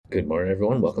Good morning,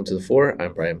 everyone. Welcome to the Four.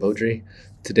 I'm Brian Beaudry.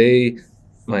 Today,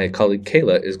 my colleague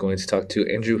Kayla is going to talk to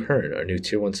Andrew Hern, our new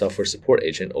Tier 1 software support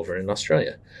agent over in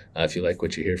Australia. If you like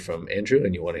what you hear from Andrew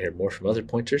and you want to hear more from other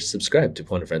pointers, subscribe to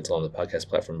Point of Rental on the podcast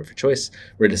platform of your choice.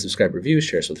 Rate a subscribe, review,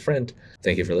 share us with a friend.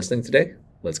 Thank you for listening today.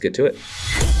 Let's get to it.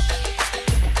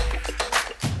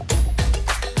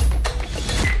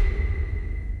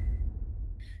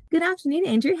 Good afternoon,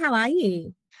 Andrew. How are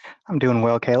you? I'm doing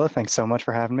well, Kayla. Thanks so much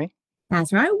for having me.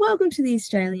 That's right. Welcome to the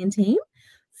Australian team.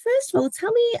 First of all,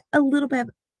 tell me a little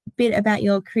bit about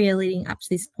your career leading up to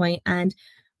this point and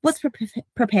what's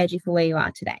prepared you for where you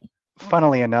are today.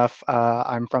 Funnily enough,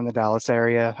 I'm from the Dallas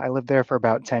area. I lived there for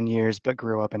about 10 years, but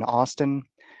grew up in Austin.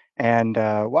 And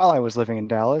while I was living in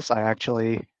Dallas, I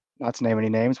actually, not to name any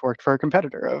names, worked for a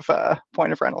competitor of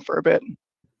Point of Rental for a bit.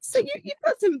 So you've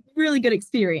got some really good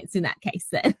experience in that case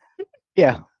then.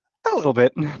 Yeah, a little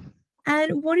bit.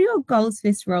 And what are your goals for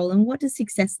this role and what does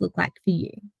success look like for you?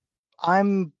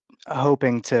 I'm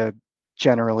hoping to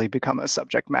generally become a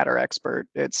subject matter expert.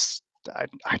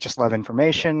 I just love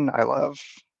information. I love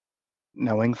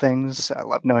knowing things. I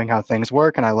love knowing how things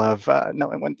work, and I love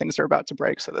knowing when things are about to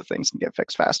break so that things can get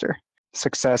fixed faster.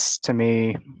 Success to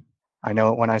me, I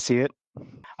know it when I see it.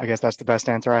 I guess that's the best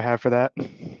answer I have for that.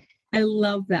 I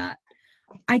love that.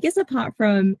 I guess apart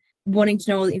from wanting to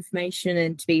know all the information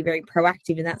and to be very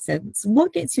proactive in that sense,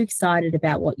 what gets you excited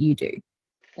about what you do?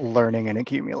 Learning and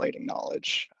accumulating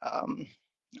knowledge.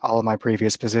 All of my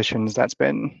previous positions, that's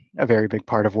been a very big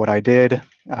part of what I did.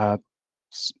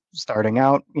 Starting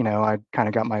out, I kind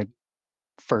of got my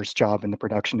first job in the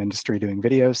production industry doing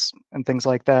videos and things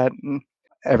like that. And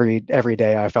every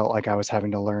day I felt like I was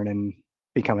having to learn and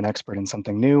become an expert in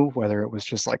something new, whether it was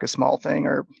just like a small thing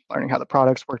or learning how the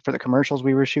products worked for the commercials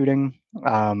we were shooting.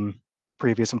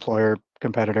 Previous employer,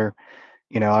 competitor,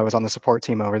 I was on the support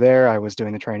team over there. I was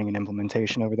doing the training and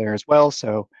implementation over there as well.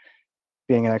 So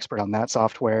being an expert on that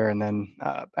software. And then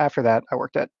after that, I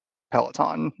worked at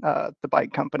Peloton, the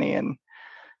bike company, and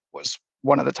was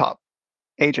one of the top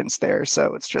agents there.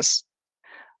 So it's just,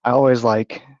 I always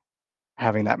like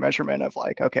having that measurement of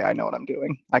like, okay, I know what I'm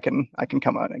doing. I can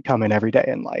come in every day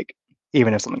and like,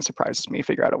 even if something surprises me,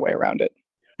 figure out a way around it.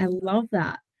 I love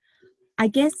that. I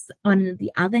guess on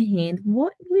the other hand,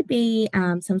 what would be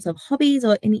some sort of hobbies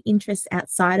or any interests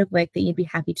outside of work that you'd be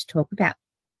happy to talk about?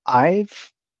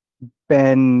 I've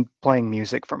been playing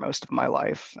music for most of my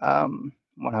life.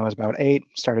 When I was about 8,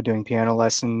 started doing piano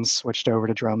lessons, switched over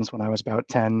to drums when I was about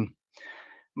 10,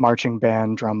 marching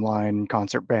band, drumline,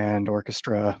 concert band,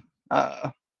 orchestra. Uh,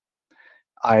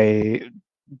 I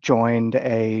joined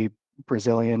a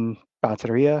Brazilian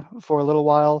bateria for a little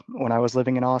while when I was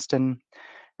living in Austin.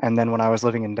 And then when I was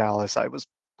living in Dallas, I was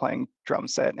playing drum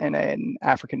set in an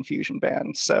African fusion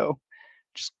band. So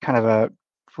just kind of a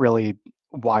really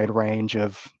wide range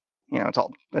of,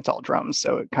 it's all drums.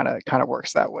 So it kind of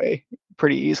works that way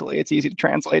pretty easily. It's easy to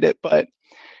translate it, but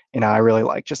I really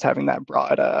like just having that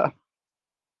broad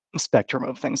spectrum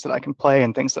of things that I can play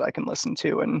and things that I can listen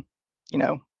to, and you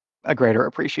know, a greater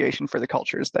appreciation for the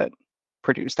cultures that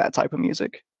produce that type of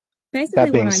music. Basically, That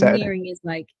what being I'm said, hearing is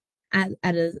like at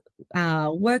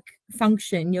a work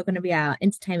function, you're going to be our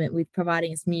entertainment with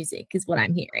providing us music, is what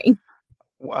I'm hearing.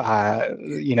 I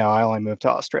only moved to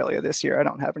Australia this year. I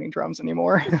don't have any drums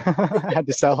anymore. I had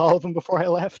to sell all of them before I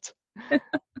left.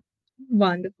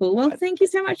 Wonderful. Well, But thank you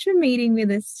so much for meeting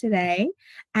with us today.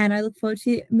 And I look forward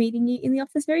to meeting you in the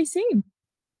office very soon.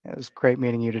 it was great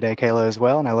meeting you today, Kayla, as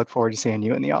well. And I look forward to seeing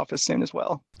you in the office soon as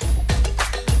well.